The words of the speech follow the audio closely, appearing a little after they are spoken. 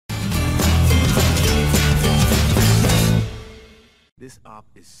This op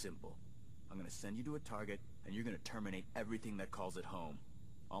is simple. I'm gonna send you to a target, and you're gonna terminate everything that calls it home.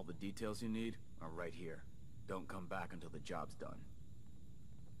 All the details you need are right here. Don't come back until the job's done.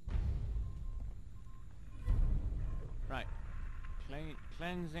 Right.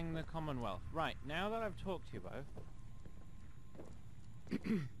 Cleansing the Commonwealth. Right, now that I've talked to you both...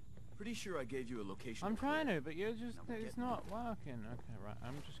 Pretty sure I gave you a location. I'm trying to, but you're just... Now it's not working. Okay, right,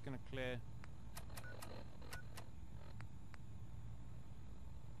 I'm just gonna clear...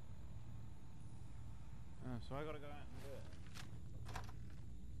 Oh, so I gotta go out and do it.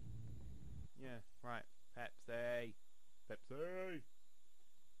 Yeah, right. Pepsi! Pepsi!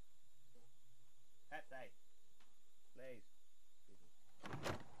 Pepsi! Please.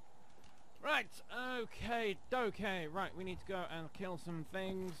 Right, okay, okay. Right, we need to go and kill some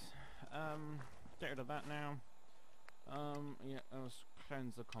things. Get rid of that now. Yeah, let's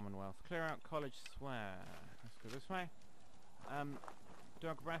cleanse the Commonwealth. Clear out College Square. Let's go this way.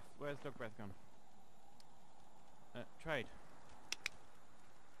 Dog breath. Where's dog breath gone? Trade.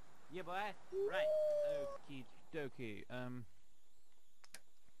 Yeah, boy. Right. Okie dokie.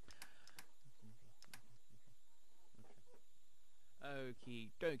 Okie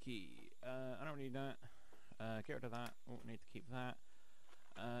dokie. I don't need that. Get rid of that. Oh, need to keep that.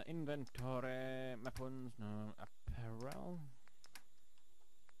 Inventory. Weapons. No. Apparel.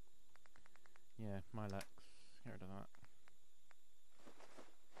 Yeah, my Lex. Get rid of that.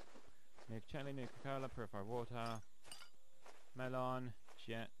 Nuke chili, nuke cola, purified water. Melon.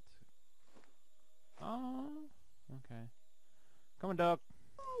 Jet. Oh. Okay. Come on, dog.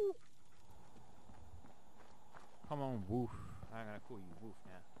 Come on, woof. I'm gonna call you Wolf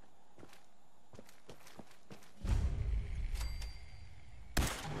now.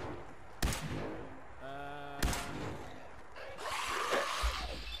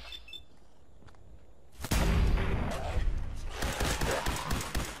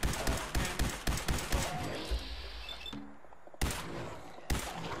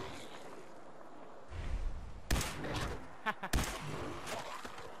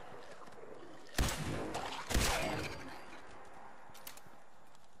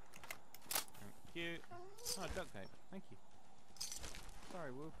 Oh, duct tape. Thank you.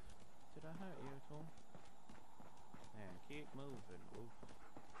 Sorry, Wolf. Did I hurt you at all? Yeah, keep moving, Wolf.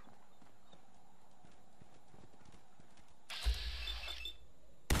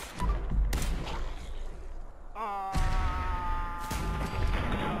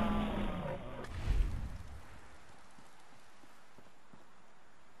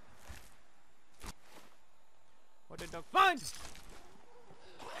 What did dog find?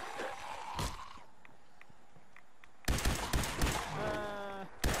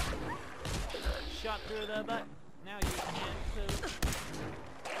 Shot through the butt. Now you can too.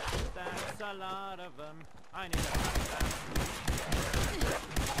 That's a lot of them. I need a hot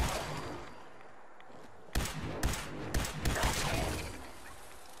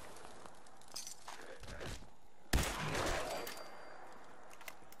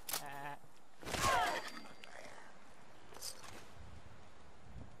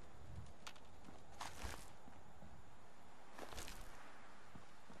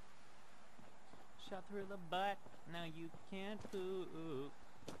shot through the butt, now you can't poop.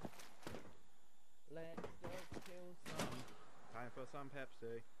 Let's go kill some. Time for some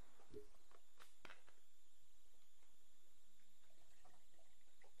Pepsi.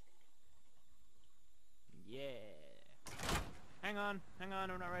 Yeah. Hang on, I'm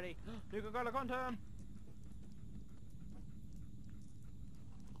not ready. You can go to quantum.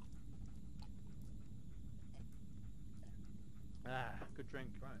 Ah, good drink,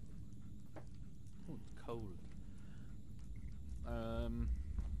 right. Ooh, it's cold.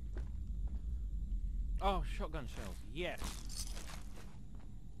 Oh, shotgun shells. Yes.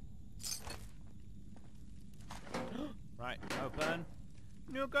 Right, open.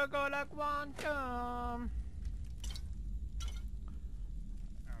 Nuka-Cola Quantum.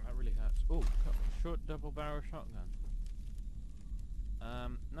 Oh, that really hurts. Oh, short double barrel shotgun.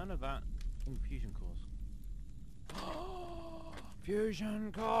 None of that. Infusion cores.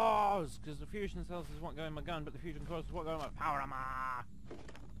 Fusion cores! Because the fusion cells is what go in my gun, but the fusion cores is what go in my power armor!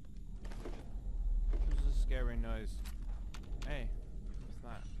 This is a scary noise. Hey, what's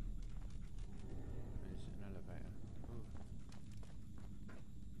that? It's an elevator. Ooh.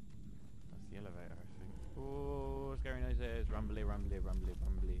 That's the elevator, I think. Ooh, scary noises. Rumbly, rumbly, rumbly,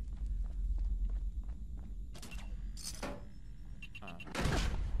 rumbly. Ah.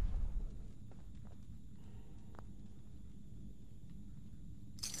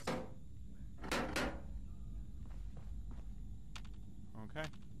 Okay.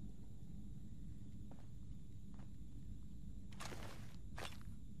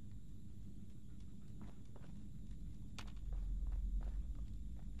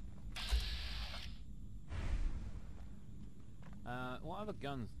 What other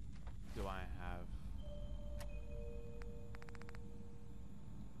guns do I have?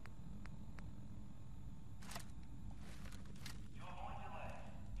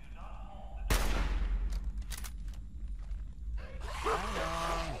 Hang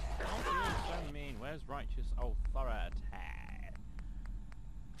on! Don't be so mean. Where's righteous authority?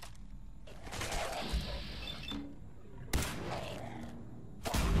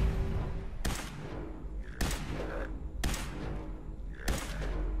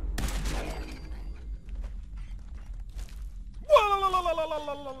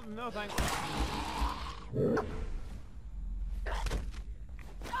 No thanks.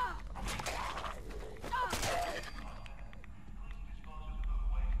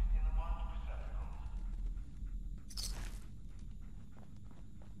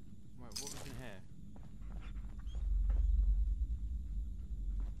 Wait, what was in here?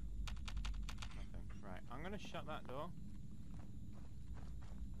 Nothing. Right, I'm gonna shut that door.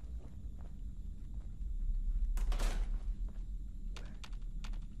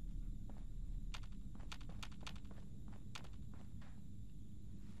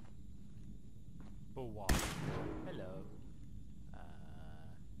 For what? Hello.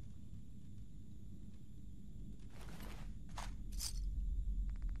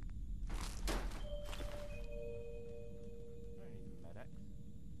 Don't need medics.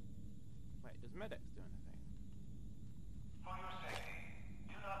 Wait, does medics do anything? For your safety,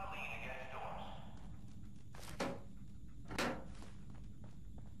 do not lean against doors.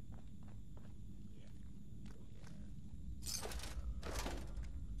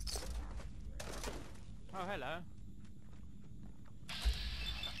 Oh, hello.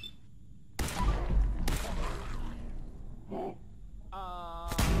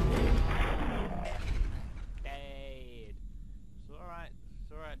 Dead. It's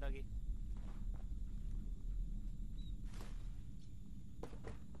alright, Dougie.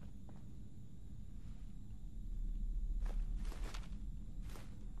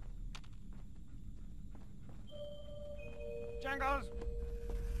 Jangles!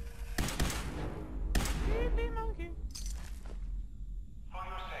 Creepy monkey. For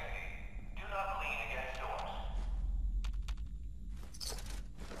your safety, do not lean against doors.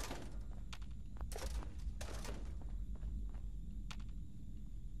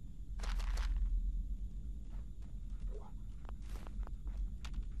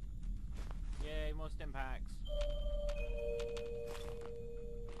 Yay, more stim packs.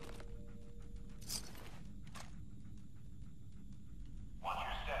 Watch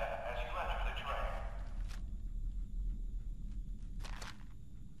your step as you enter the train.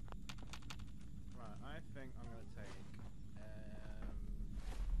 Right, I think I'm gonna take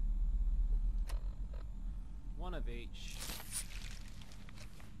one of each.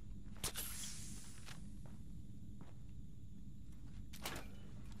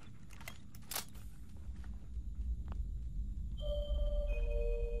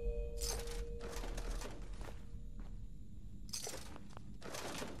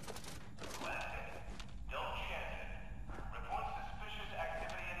 Don't chance it. Report suspicious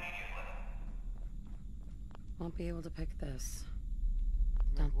activity immediately. Won't be able to pick this.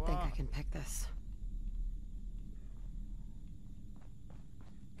 Don't think I can pick this.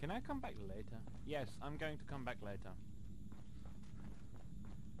 Can I come back later? Yes, I'm going to come back later.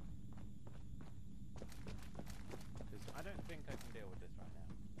 Because I don't think I can deal with this right now.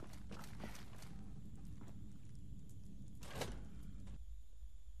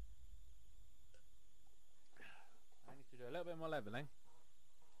 I need to do a little bit more leveling.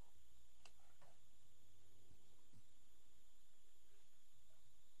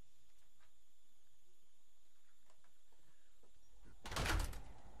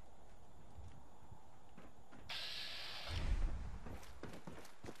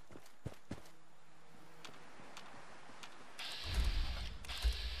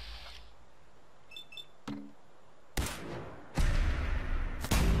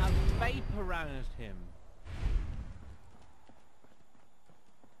 Vaporized him.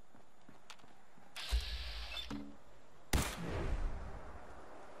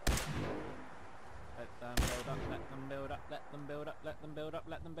 Let them build up, let them build up, let them build up, let them build up,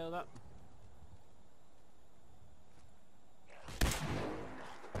 let them build up.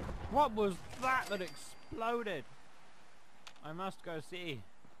 What was that that exploded? I must go see.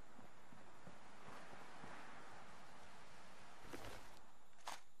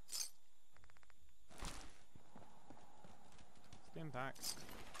 Impact.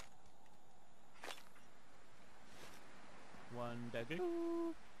 One dagger.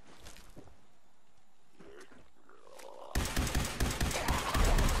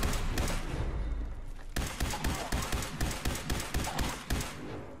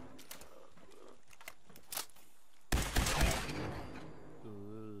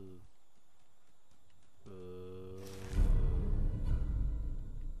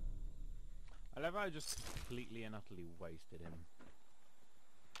 Have I just completely and utterly wasted him?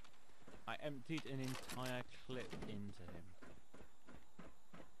 I emptied an entire clip into him.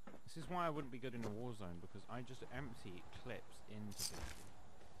 This is why I wouldn't be good in a war zone, because I just empty clips into people.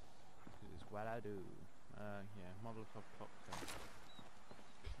 This is what I do. Yeah, Molotov cocktail.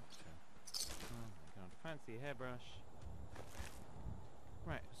 Oh my god, fancy hairbrush.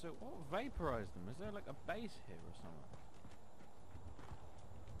 Right, so what vaporized them? Is there like a base here or something?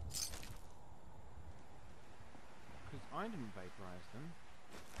 Because I didn't vaporize them.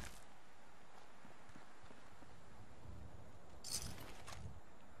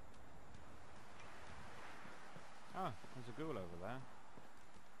 Ah, there's a ghoul over there.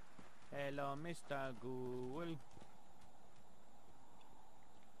 Hello, Mr. Ghoul.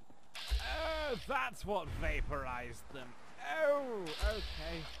 Oh, that's what vaporized them. Oh,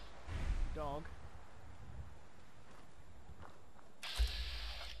 okay. Dog.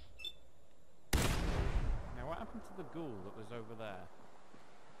 Now, what happened to the ghoul that was over there?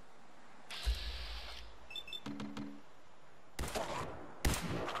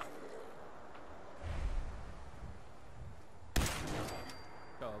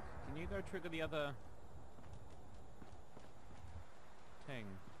 Dog, can you go trigger the other thing?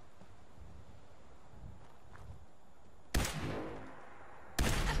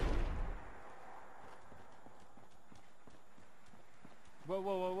 Whoa,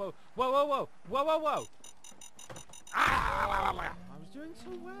 whoa, whoa, whoa, whoa, whoa, whoa, whoa, whoa, whoa! Ah! I was doing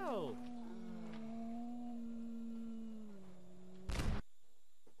so well.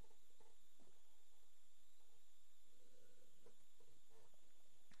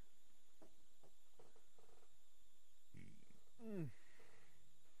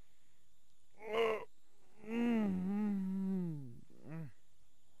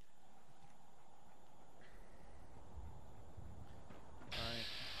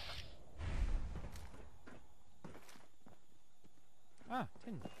 Ah,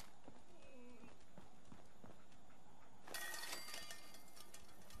 tin.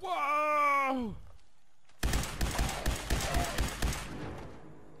 Whoa!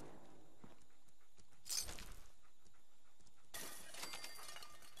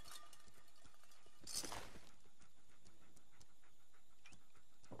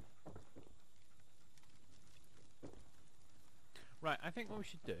 Right, I think what we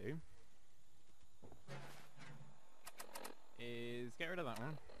should do is get rid of that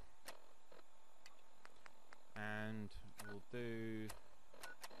one, and we'll do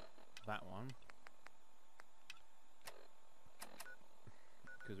that one,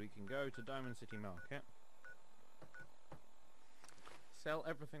 because we can go to Diamond City Market, sell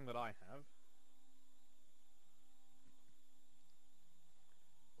everything that I have,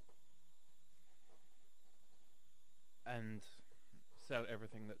 and sell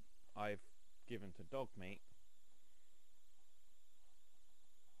everything that I've given to dog meat.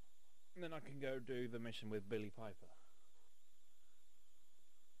 And then I can go do the mission with Billy Piper.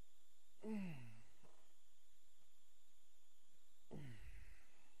 And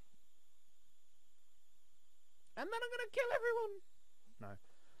then I'm gonna kill everyone! No.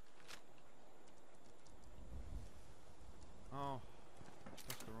 Oh,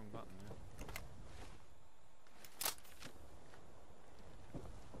 that's the wrong button there.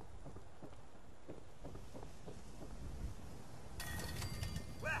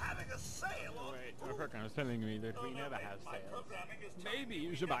 My program is telling me that we never have sales. Maybe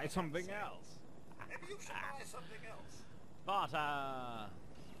you should buy something else. Barter!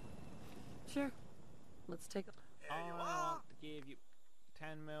 Sure. Let's take a... I want to give you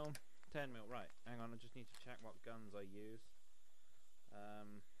 10 mil. 10 mil, right. Hang on, I just need to check what guns I use.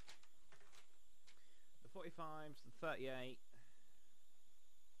 The 45s, the 38.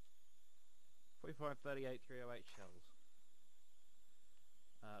 45, 38, 308 shells.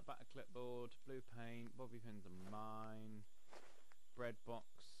 Batter clipboard, blue paint, bobby pins are mine. Bread box,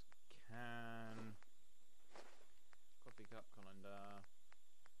 can. Coffee cup, colander.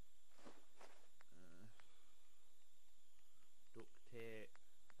 Duct tape.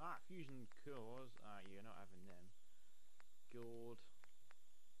 Ah, fusion cores. Ah, you're not having them. Gourd.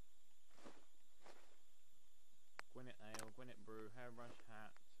 Gwyneth ale, Gwyneth brew, hairbrush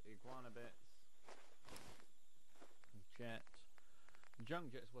hat, iguana bits. Jet.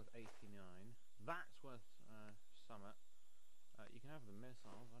 Junk jet's worth 89. That's worth summit. You can have the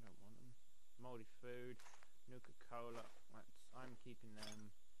missiles. I don't want them. Moldy food, Nuka-Cola. I'm keeping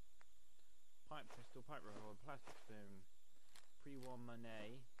them. Pipe pistol, pipe revolver, plastic spoon, pre-war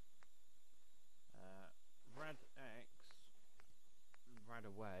money. Rad X. Rad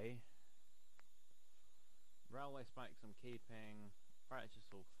away. Railway spikes I'm keeping. Righteous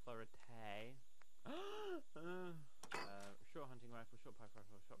authority. Short hunting rifle, short pipe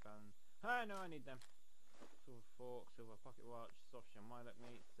rifle, shotgun. Ah, no, I need them. Silver fork, silver pocket watch, soft shell Milo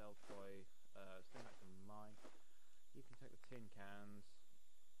meat, cell toy, sling back to mine. You can take the tin cans.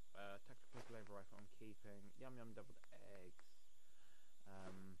 Tactical labour rifle I'm keeping. Yum yum doubled eggs.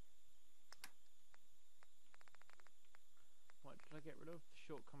 What did I get rid of?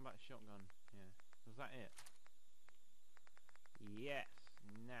 Short combat shotgun. Yeah. Was that it? Yes.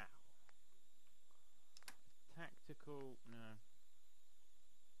 Now. Tactical. No.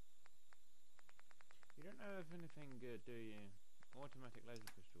 You don't know of anything good, do you? Automatic laser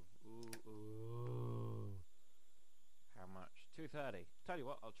pistol. Ooh. How much? 230. Tell you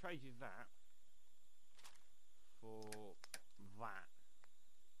what, I'll trade you that for that.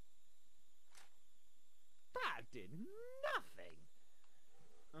 That did nothing.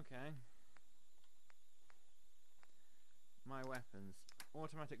 Okay. My weapons.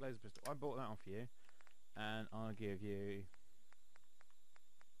 Automatic laser pistol. I bought that off you. And I'll give you...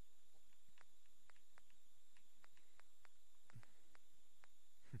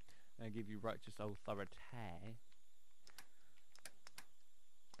 I'll give you righteous authority.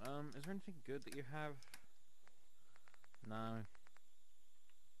 Is there anything good that you have? No.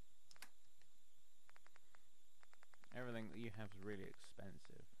 Everything that you have is really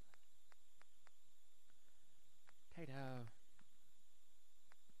expensive. Tato.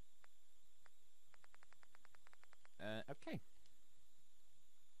 Okay.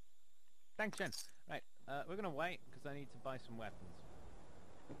 Thanks, Jen. Right, we're gonna wait because I need to buy some weapons.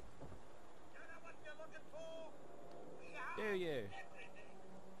 You know what you're looking for? We have Do you? everything.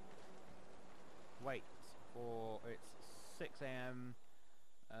 Wait for it's 6 AM.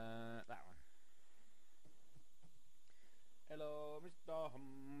 That one. Hello, Mr.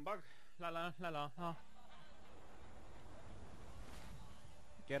 Humbug. La la la la la.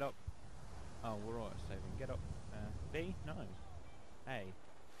 Get up. Oh, we're all saving. Get up. B? No. A.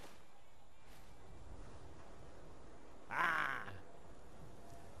 Ah!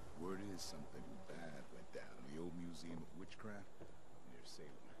 Word is something bad went down in the old Museum of Witchcraft near Salem.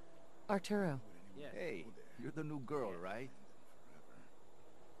 Arturo. Yes. Hey, you're the new girl, right?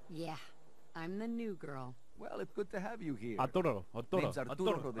 Yeah, I'm the new girl. Well, it's good to have you here. Arturo. Name's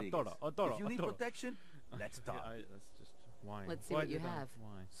Arturo Rodriguez. Arturo. If you need protection, let's talk. That's just why. Let's see Why what you did I- have.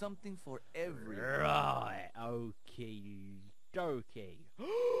 Why? Something for everyone. Right. Okay. Dokey.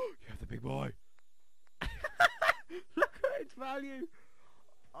 You have the big boy. Look at its value.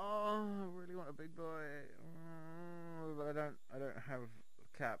 Oh, I really want a big boy. But I don't have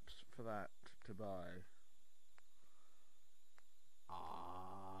caps for that to buy.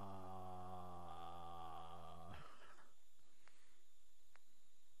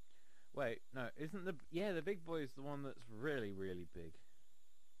 Wait, no, isn't the the big boy is the one that's really big.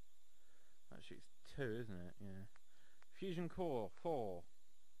 Actually, it's 2, isn't it? Yeah. Fusion core 4.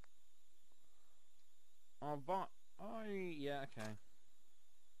 Yeah, okay.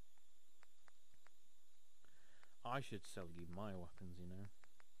 I should sell you my weapons, you know.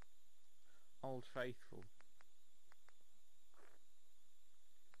 Old Faithful.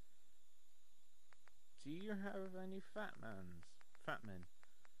 Do you have any fat men?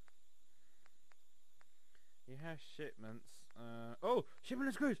 You have shipments. Oh, shipment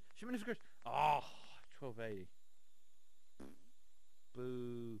of screws. Oh, 1280.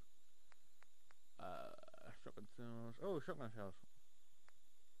 Boo. Shotgun shells. Oh, shotgun shells.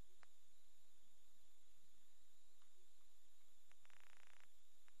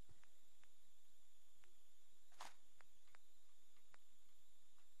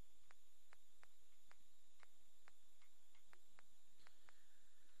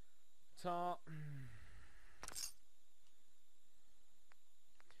 Tar.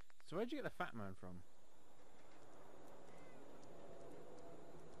 So where'd you get the fat man from?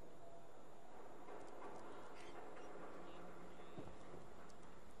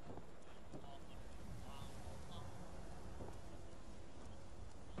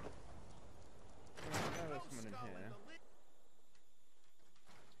 There's someone in here.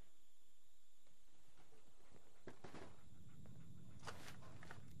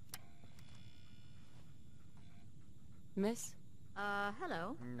 Miss?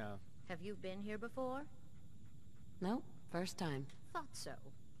 Hello. No. Have you been here before? Nope, first time. Thought so.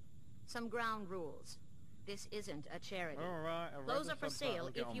 Some ground rules. This isn't a charity. Alright, Those are for sale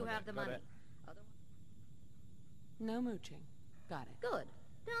if you have the money. No mooching. Got it. Good.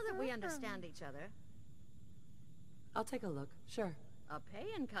 Now that we understand each other, I'll take a look. Sure. a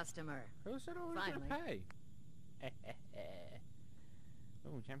paying customer. Who said I was Finally. gonna pay?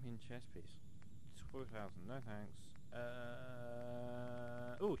 Oh, champion chess piece. 12,000, no thanks.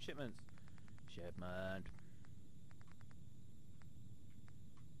 Oh, shipments. Shipment.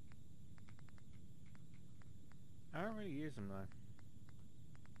 I don't really use them though.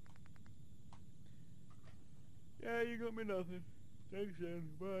 Yeah, you got me nothing. Thanks then,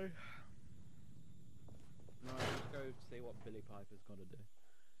 bye. No, let's go see what Billy Piper's gotta do.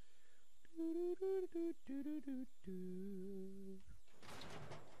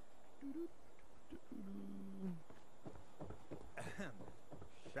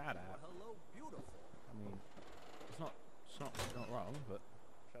 Shut up. Hello, beautiful. I mean, it's not wrong, but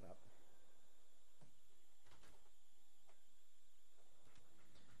shut up.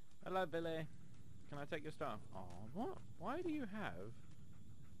 Hello, Billy. Can I take your stuff? Oh, what? Why do you have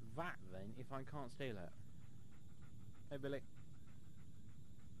that then if I can't steal it? Hey, Billy.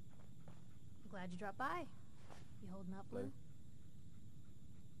 Glad you dropped by. You holding up, Blue?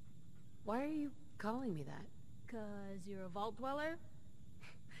 Why are you calling me that? 'Cause you're a vault dweller?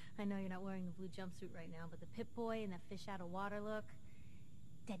 I know you're not wearing the blue jumpsuit right now, but the Pip-Boy and that fish out of water look...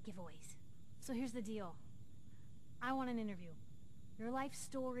 Dead giveaways. So here's the deal. I want an interview. Your life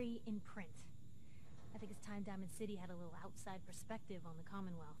story in print. I think it's time Diamond City had a little outside perspective on the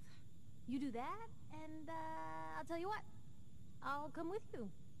Commonwealth. You do that, and I'll tell you what. I'll come with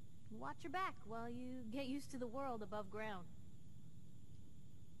you. Watch your back while you get used to the world above ground.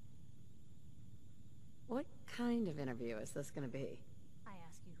 What kind of interview is this gonna be? I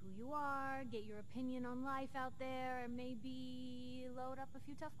ask you who you are, get your opinion on life out there, and maybe load up a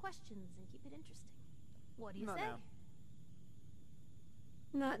few tough questions and keep it interesting. What do you Not say? now.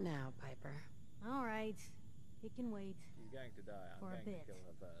 Not now, Piper. All right. It can wait. She's going to die. I'm For a going bit. to kill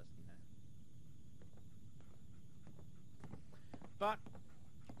her first, you know. But,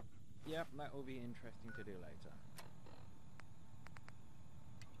 yep, that will be interesting to do later.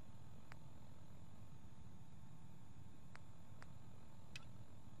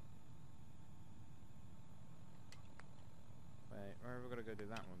 Wait, where have we got to go do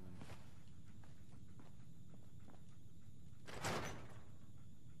that one then?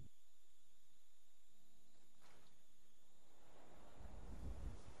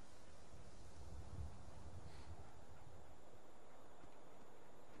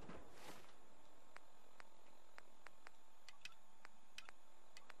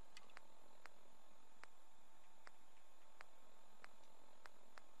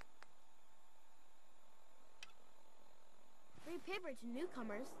 Free paper to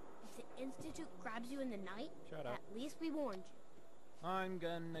newcomers. If the Institute grabs you in the night, Shut up. at least we warned you. I'm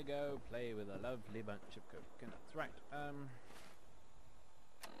gonna go play with a lovely bunch of coconuts. Right,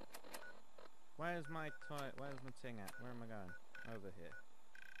 where's my thing at? Where am I going? Over here.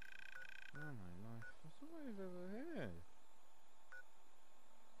 Oh my life, it's always over here.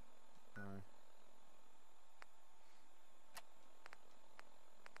 No.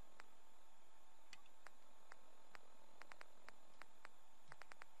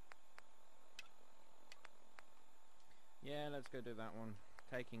 Yeah, let's go do that one.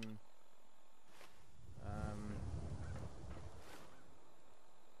 Taking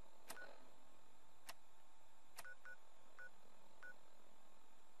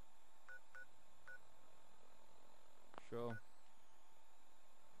sure.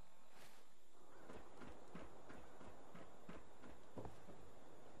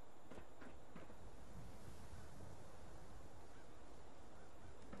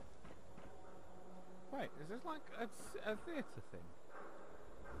 Wait, is this like a theatre thing?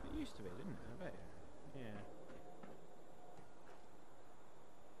 It used to be, didn't it? I bet. Yeah.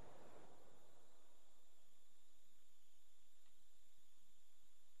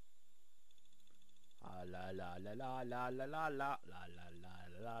 La la la la la la la la la la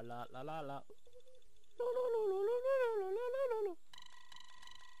la la la la la.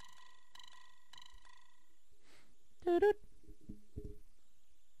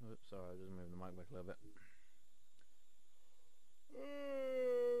 Oops, sorry, I just moved the mic back a little bit.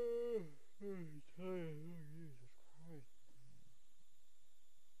 Jesus Christ.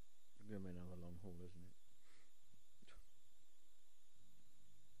 It's gonna be another long haul, isn't it?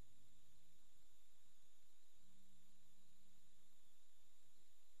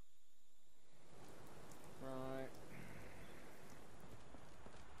 Right.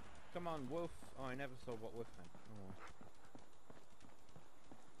 Come on, wolf. Oh, I never saw what wolf meant. Oh.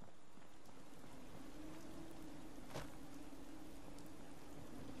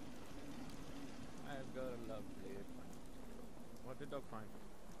 I've got a lovely find. What did dog find?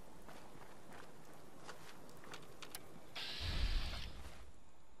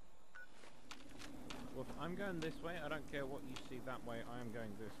 Wolf, I'm going this way. I don't care what you see that way. I am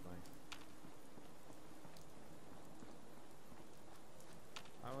going this way.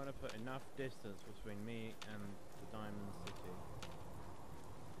 I I want to put enough distance between me and the Diamond City.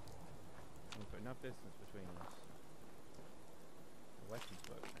 I want to put enough distance between us. The weapons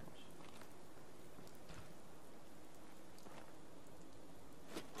workbench.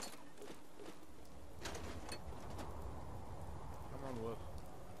 Come on, Wolf.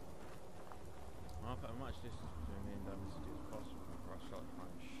 I'll put as much distance between me and Diamond City as possible before I start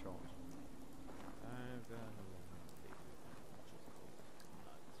trying shot. Over the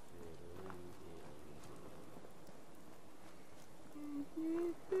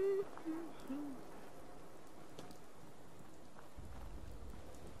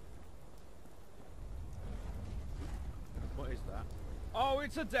What is that? Oh,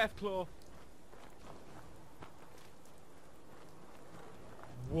 it's a Deathclaw!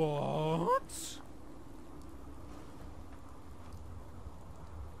 What?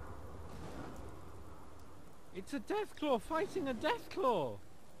 It's a Deathclaw fighting a Deathclaw!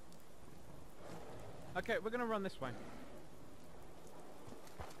 Okay, we're gonna run this way.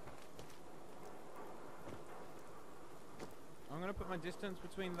 I'm gonna put my distance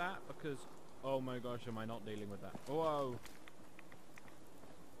between that because, oh my gosh, am I not dealing with that? Whoa!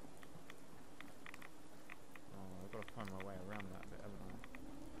 Oh, I've got to find my way around that bit, haven't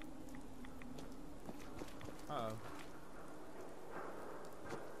I? Uh-oh.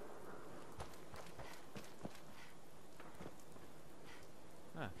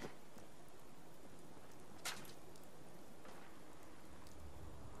 Ah.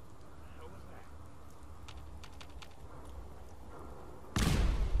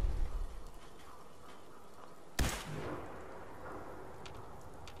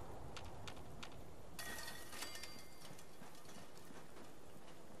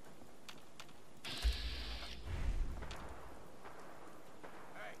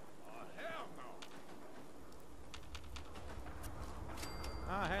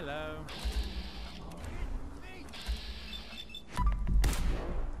 Ah, hello.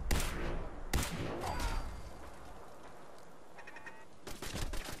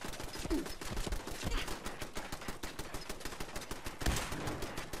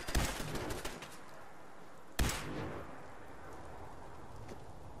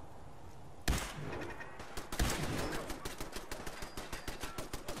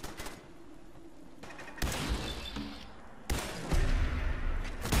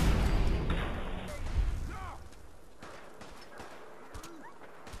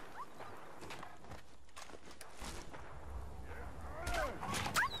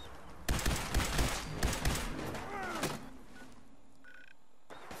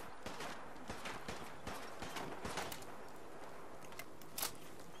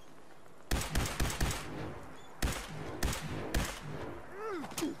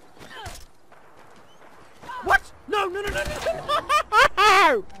 What? No, no, no, no, no,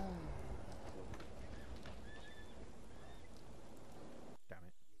 no! Damn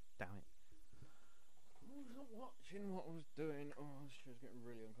it. Damn it. I wasn't watching what I was doing. Oh, this shit's getting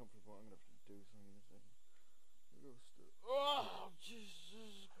really uncomfortable. I'm gonna have to do something in a second. Oh,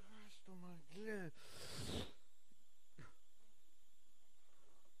 Jesus Christ, oh my God.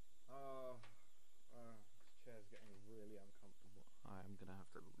 This chair's getting really uncomfortable. I am gonna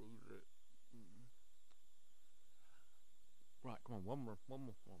have to leave it. Right, come on, one more.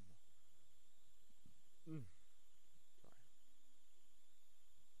 Sorry.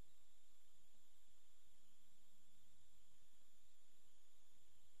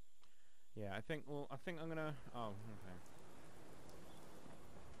 Yeah, I think I'm gonna. Oh, okay.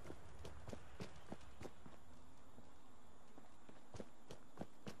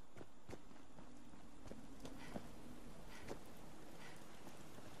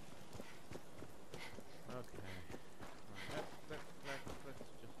 Let's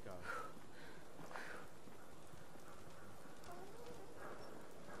just go.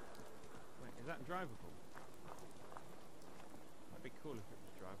 Wait, is that drivable? That'd be cool if it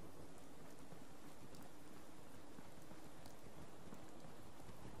was drivable.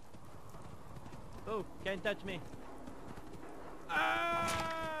 Oh, can't touch me.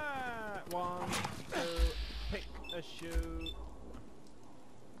 Ah! 1, 2, pick a shoe.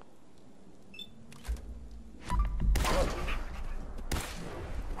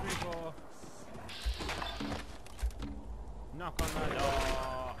 Knock on the door.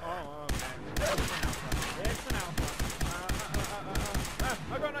 Oh, okay. It's an alpha.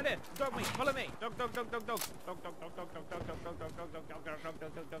 I got an idea. Dog me. Follow me. Dog.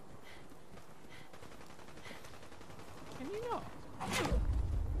 Can you not?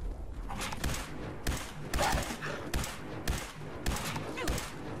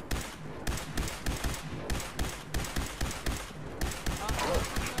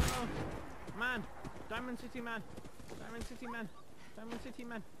 Man. Diamond City Man. Diamond City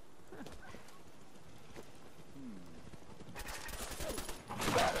Man. Huh.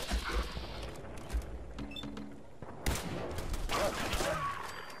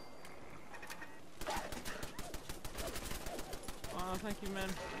 Oh, thank you, man.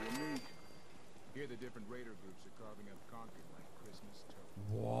 Here the different raider groups are carving up concrete like Christmas turkey.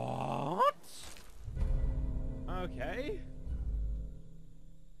 What? Okay.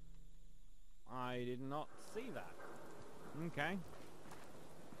 I did not see that. Okay.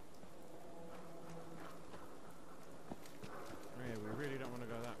 Oh yeah, we really don't want to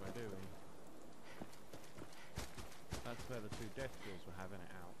go that way, do we? That's where the two death kills were having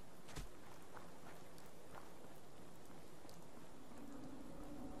it out.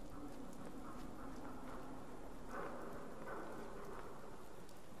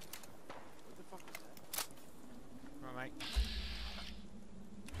 What the fuck was that? Right, mate.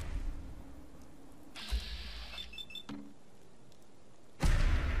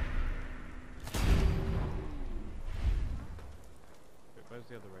 Where's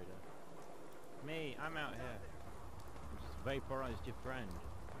the other raider? Me, I'm out here. I just vaporized your friend.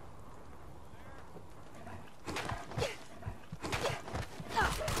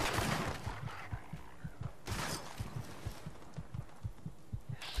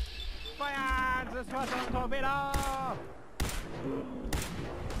 Fire! This was on torpedo!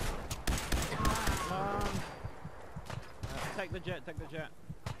 Take the jet, take the jet.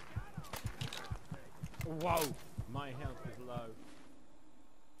 Whoa! My health is low.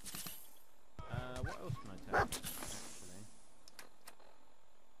 What else can I take, actually?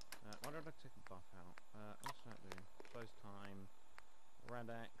 Why did I take a buff out? What's that do? Close time.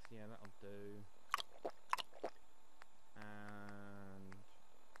 Radax, yeah, that'll do. And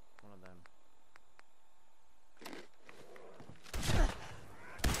one of them.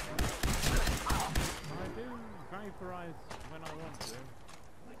 I do vaporize when I want to.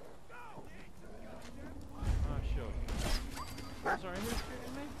 Oh, sure. Oh, sorry, who's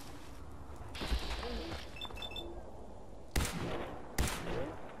shooting me?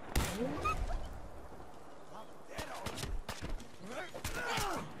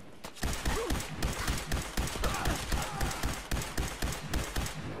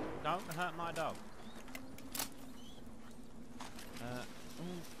 Don't hurt my dog. Oh,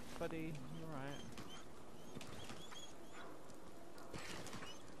 buddy, you alright?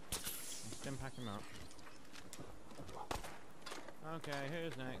 Then pack him up. Okay,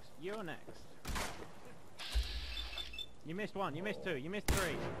 who's next? You're next. You missed one, you missed two, you missed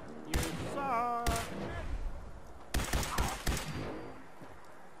three. You suck!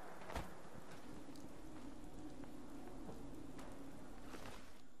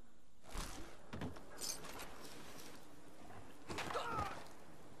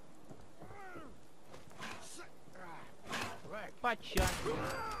 Butt shot.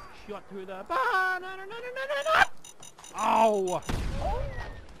 Shot through the... Ah, no, no, no, no, no, no, no! Oh!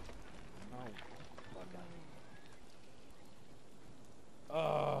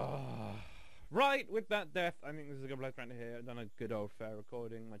 Right, with that death, I think this is a good place right here. I've done a good old fair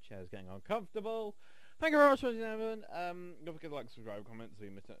recording. My chair's getting uncomfortable. Thank you very much for watching. Don't forget to like, subscribe, comment, so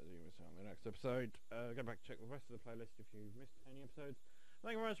you miss out on the next episode. Go back and check the rest of the playlist if you missed any episodes.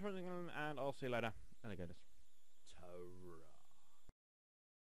 Thank you very much for watching, and I'll see you later. Alligators. Terror.